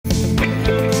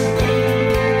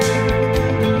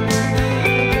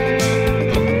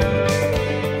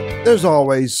There's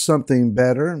always something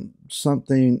better,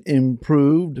 something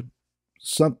improved,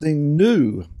 something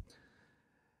new,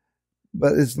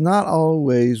 but it's not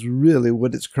always really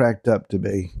what it's cracked up to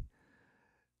be.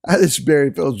 This is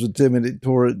Barry Phillips with 10-Minute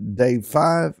Torah, Day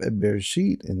 5 at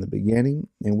Bereshit in the beginning,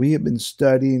 and we have been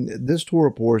studying this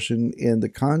Torah portion in the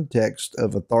context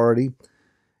of authority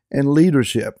and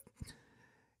leadership.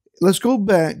 Let's go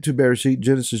back to Bereshit,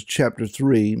 Genesis chapter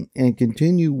 3, and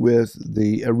continue with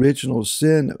the original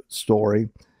sin story.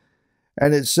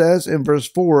 And it says in verse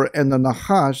 4, "And the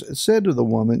Nachash said to the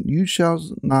woman, You shall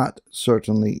not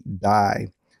certainly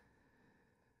die.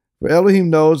 For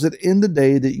Elohim knows that in the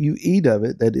day that you eat of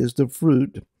it, that is the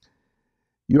fruit,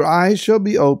 your eyes shall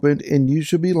be opened, and you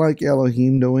shall be like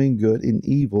Elohim, knowing good and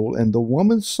evil. And the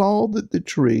woman saw that the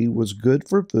tree was good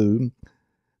for food,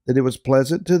 that it was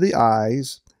pleasant to the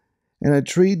eyes, and a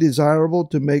tree desirable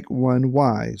to make one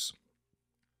wise.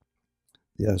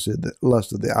 Yes, the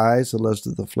lust of the eyes, the lust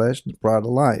of the flesh, and the pride of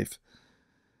life.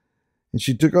 And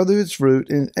she took of its fruit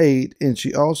and ate, and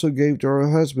she also gave to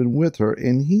her husband with her,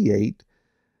 and he ate.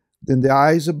 Then the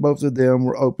eyes of both of them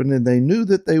were opened, and they knew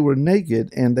that they were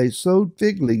naked, and they sewed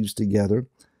fig leaves together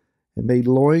and made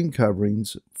loin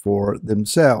coverings for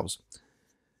themselves."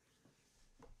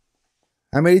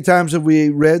 How many times have we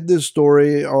read this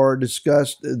story or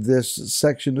discussed this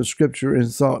section of Scripture and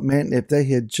thought, man, if they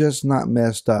had just not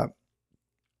messed up?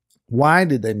 Why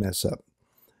did they mess up?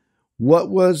 What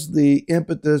was the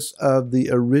impetus of the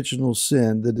original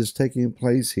sin that is taking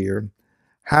place here?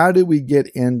 How did we get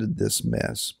into this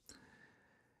mess?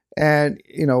 And,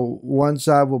 one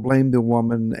side will blame the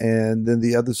woman, and then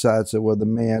the other side said, well, the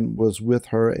man was with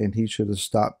her and he should have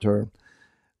stopped her.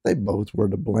 They both were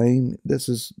to blame. This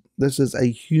is a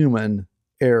human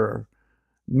error,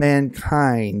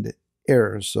 mankind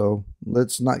error. So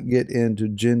let's not get into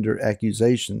gender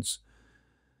accusations.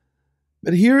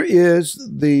 But here is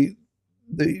the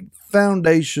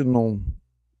foundational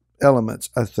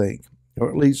elements, I think, or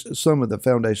at least some of the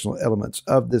foundational elements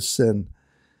of this sin.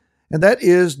 And that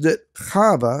is that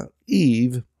Chava,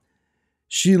 Eve,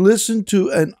 she listened to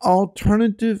an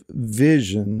alternative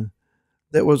vision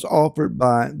that was offered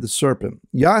by the serpent.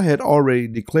 Yah had already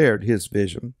declared his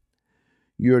vision.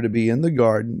 You are to be in the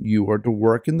garden. You are to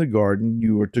work in the garden.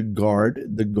 You are to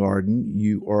guard the garden.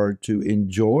 You are to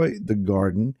enjoy the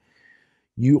garden.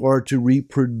 You are to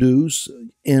reproduce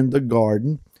in the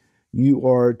garden. You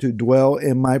are to dwell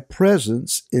in my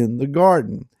presence in the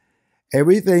garden.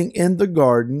 Everything in the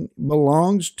garden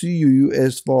belongs to you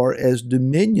as far as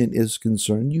dominion is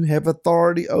concerned. You have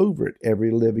authority over it.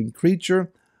 Every living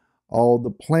creature, all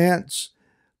the plants,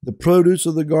 the produce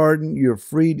of the garden, you're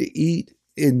free to eat,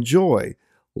 enjoy.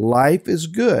 Life is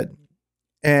good,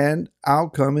 and I'll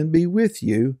come and be with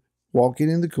you, walking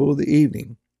in the cool of the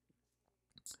evening.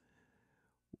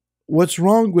 What's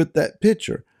wrong with that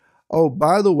picture? Oh,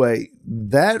 by the way,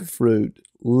 that fruit,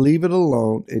 leave it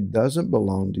alone. It doesn't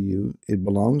belong to you. It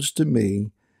belongs to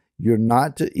me. You're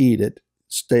not to eat it.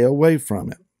 Stay away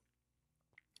from it.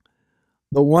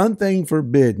 The one thing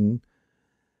forbidden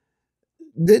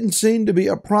didn't seem to be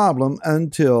a problem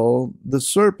until the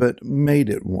serpent made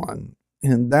it one.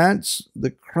 And that's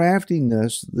the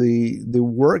craftiness, the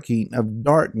working of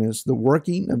darkness, the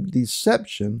working of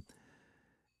deception,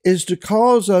 is to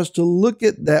cause us to look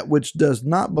at that which does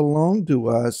not belong to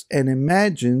us and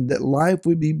imagine that life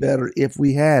would be better if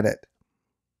we had it.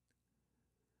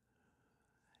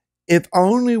 If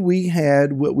only we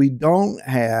had what we don't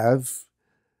have,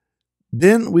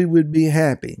 then we would be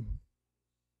happy.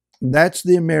 That's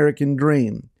the American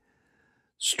dream.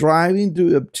 Striving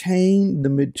to obtain the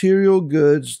material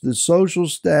goods, the social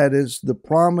status, the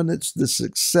prominence, the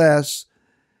success,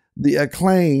 the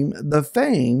acclaim, the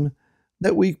fame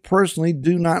that we personally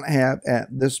do not have at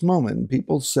this moment.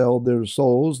 People sell their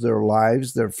souls, their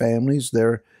lives, their families,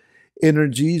 their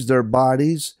energies, their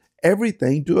bodies,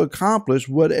 everything to accomplish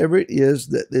whatever it is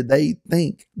that they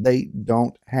think they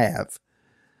don't have.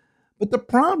 But the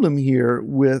problem here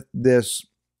with this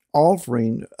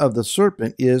offering of the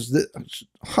serpent is that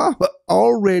Chava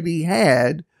already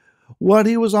had what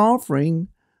he was offering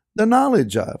the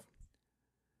knowledge of.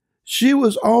 She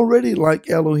was already like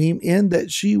Elohim in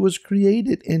that she was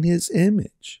created in his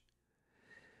image.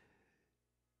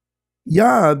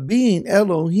 Yah being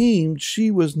Elohim, she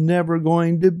was never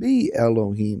going to be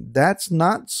Elohim. That's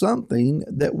not something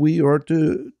that we are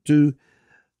to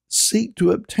seek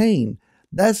to obtain.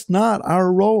 That's not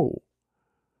our role.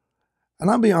 And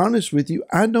I'll be honest with you,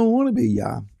 I don't want to be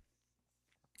Yah.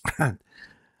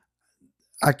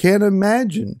 I can't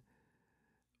imagine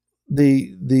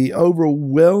the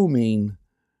overwhelming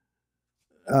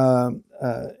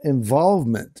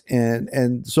involvement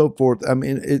and so forth. I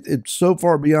mean, it's so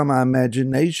far beyond my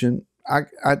imagination.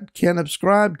 I can't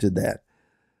ascribe to that.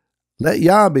 Let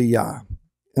Yah be Yah,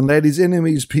 and let his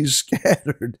enemies be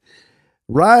scattered.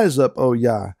 Rise up, O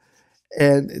Yah,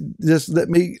 and just let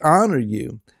me honor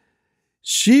you.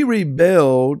 She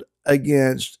rebelled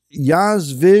against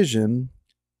Yah's vision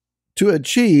to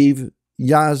achieve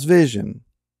Yah's vision.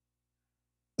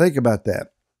 Think about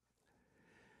that.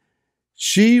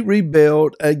 She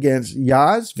rebelled against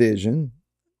Yah's vision,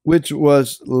 which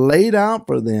was laid out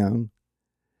for them.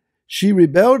 She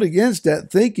rebelled against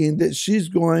that, thinking that she's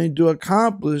going to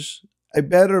accomplish a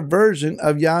better version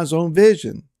of Yah's own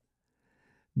vision.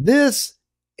 This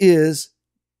is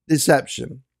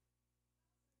deception.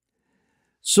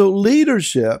 So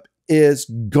leadership is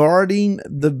guarding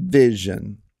the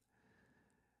vision.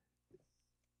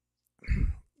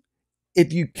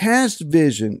 If you cast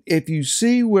vision, if you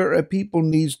see where a people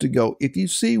needs to go, if you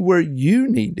see where you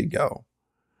need to go,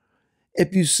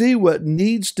 if you see what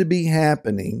needs to be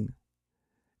happening,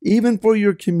 even for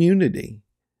your community,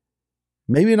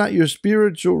 maybe not your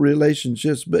spiritual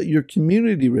relationships, but your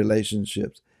community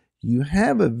relationships, you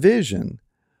have a vision.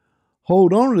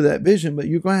 Hold on to that vision, but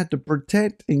you're going to have to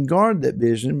protect and guard that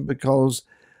vision, because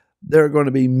there are going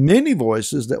to be many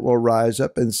voices that will rise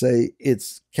up and say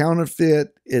it's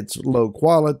counterfeit, it's low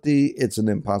quality, it's an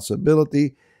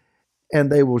impossibility,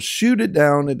 and they will shoot it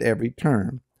down at every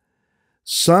turn.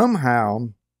 Somehow,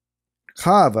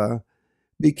 Chava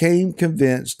became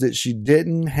convinced that she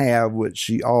didn't have what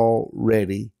she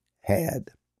already had.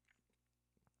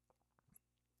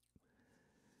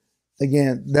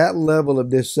 Again, that level of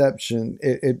deception,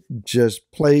 it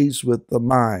just plays with the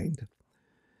mind.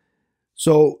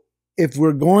 So if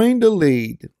we're going to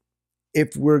lead,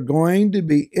 if we're going to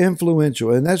be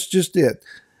influential, and that's just it.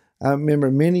 I remember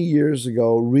many years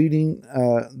ago reading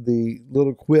the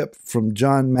little quip from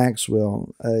John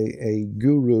Maxwell, a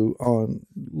guru on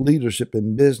leadership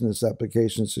and business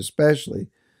applications especially.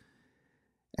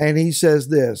 And he says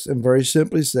this, and very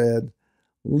simply said,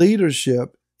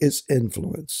 leadership is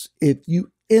influence. If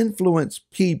you influence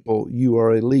people, you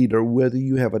are a leader, whether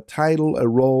you have a title, a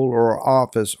role, or an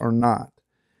office or not.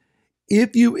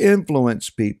 If you influence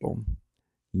people,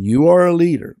 you are a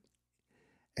leader.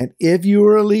 And if you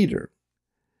are a leader,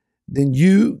 then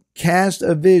you cast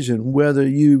a vision, whether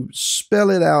you spell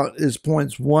it out as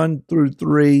points 1 through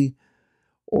 3,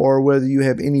 or whether you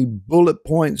have any bullet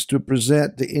points to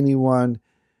present to anyone.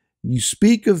 You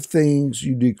speak of things,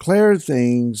 you declare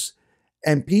things,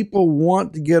 and people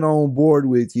want to get on board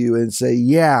with you and say,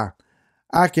 yeah,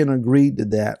 I can agree to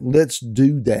that. Let's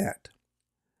do that.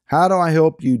 How do I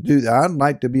help you do that? I'd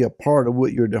like to be a part of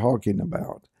what you're talking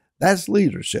about. That's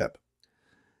leadership.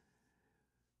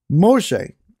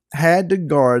 Moshe had to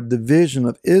guard the vision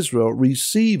of Israel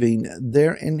receiving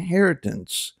their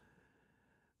inheritance,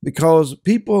 because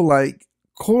people like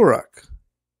Korah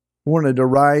wanted to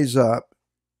rise up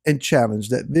and challenge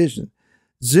that vision.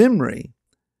 Zimri,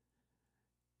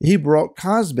 he brought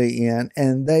Cosby in,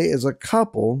 and they, as a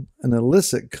couple, an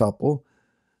illicit couple,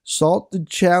 sought to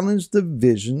challenge the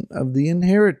vision of the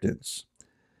inheritance.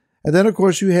 And then, of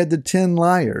course, you had the 10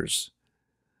 liars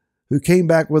who came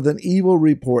back with an evil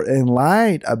report and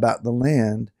lied about the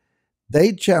land.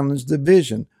 They challenged the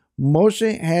vision.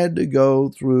 Moshe had to go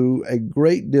through a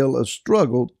great deal of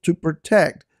struggle to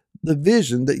protect the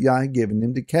vision that Yah had given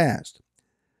him to cast.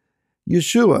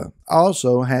 Yeshua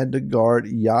also had to guard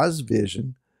Yah's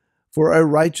vision for a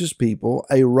righteous people,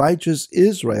 a righteous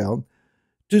Israel,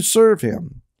 to serve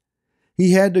him.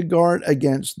 He had to guard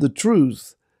against the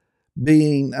truth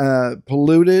being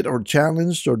polluted or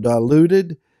challenged or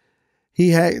diluted. He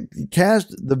had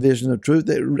cast the vision of truth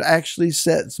that actually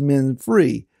sets men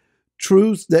free,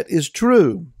 truth that is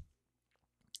true.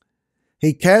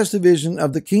 He cast a vision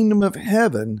of the kingdom of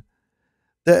heaven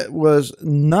that was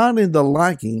not in the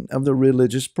liking of the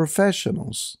religious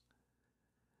professionals.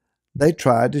 They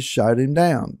tried to shout him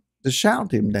down,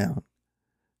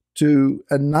 to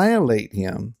annihilate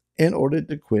him in order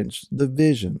to quench the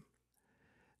vision.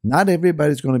 Not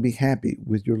everybody's going to be happy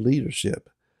with your leadership,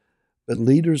 but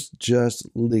leaders just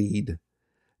lead.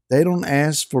 They don't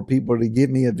ask for people to give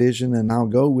me a vision and I'll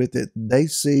go with it. They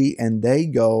see and they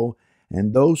go,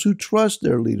 and those who trust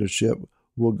their leadership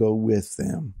will go with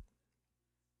them.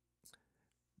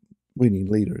 We need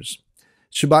leaders.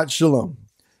 Shabbat Shalom.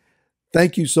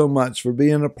 Thank you so much for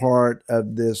being a part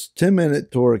of this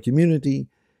 10-minute Torah community.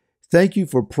 Thank you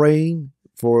for praying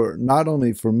for not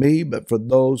only for me, but for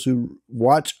those who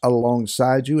watch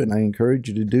alongside you, and I encourage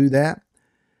you to do that.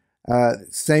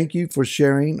 Thank you for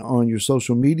sharing on your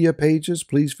social media pages.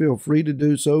 Please feel free to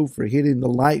do so, for hitting the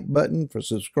like button, for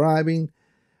subscribing,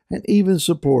 and even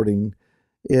supporting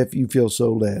if you feel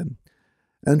so led.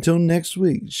 Until next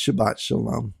week, Shabbat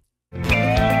Shalom.